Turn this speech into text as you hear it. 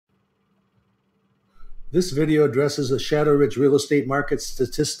This video addresses the Shadowridge real estate market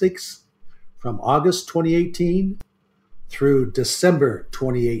statistics from August 2018 through December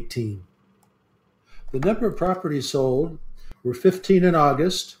 2018. The number of properties sold were 15 in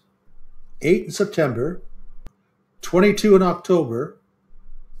August, 8 in September, 22 in October,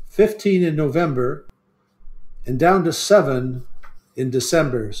 15 in November, and down to 7 in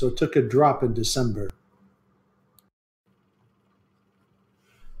December. So it took a drop in December.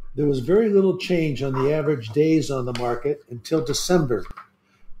 There was very little change on the average days on the market until December,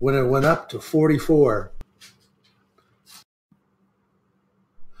 when it went up to 44.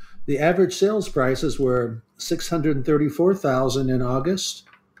 The average sales prices were $634,000 in August,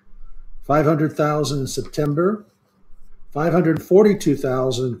 $500,000 in September,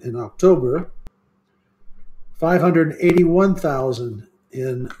 $542,000 in October, $581,000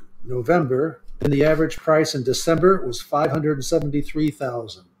 in November, and the average price in December was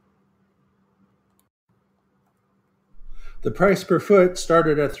 $573,000. The price per foot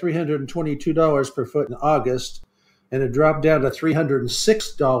started at $322 per foot in August, and it dropped down to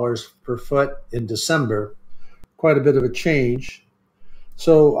 $306 per foot in December. Quite a bit of a change.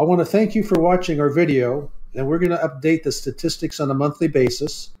 So I want to thank you for watching our video, and we're going to update the statistics on a monthly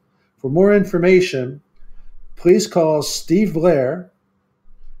basis. For more information, please call Steve Blair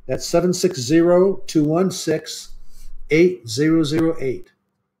at 760-216-8008.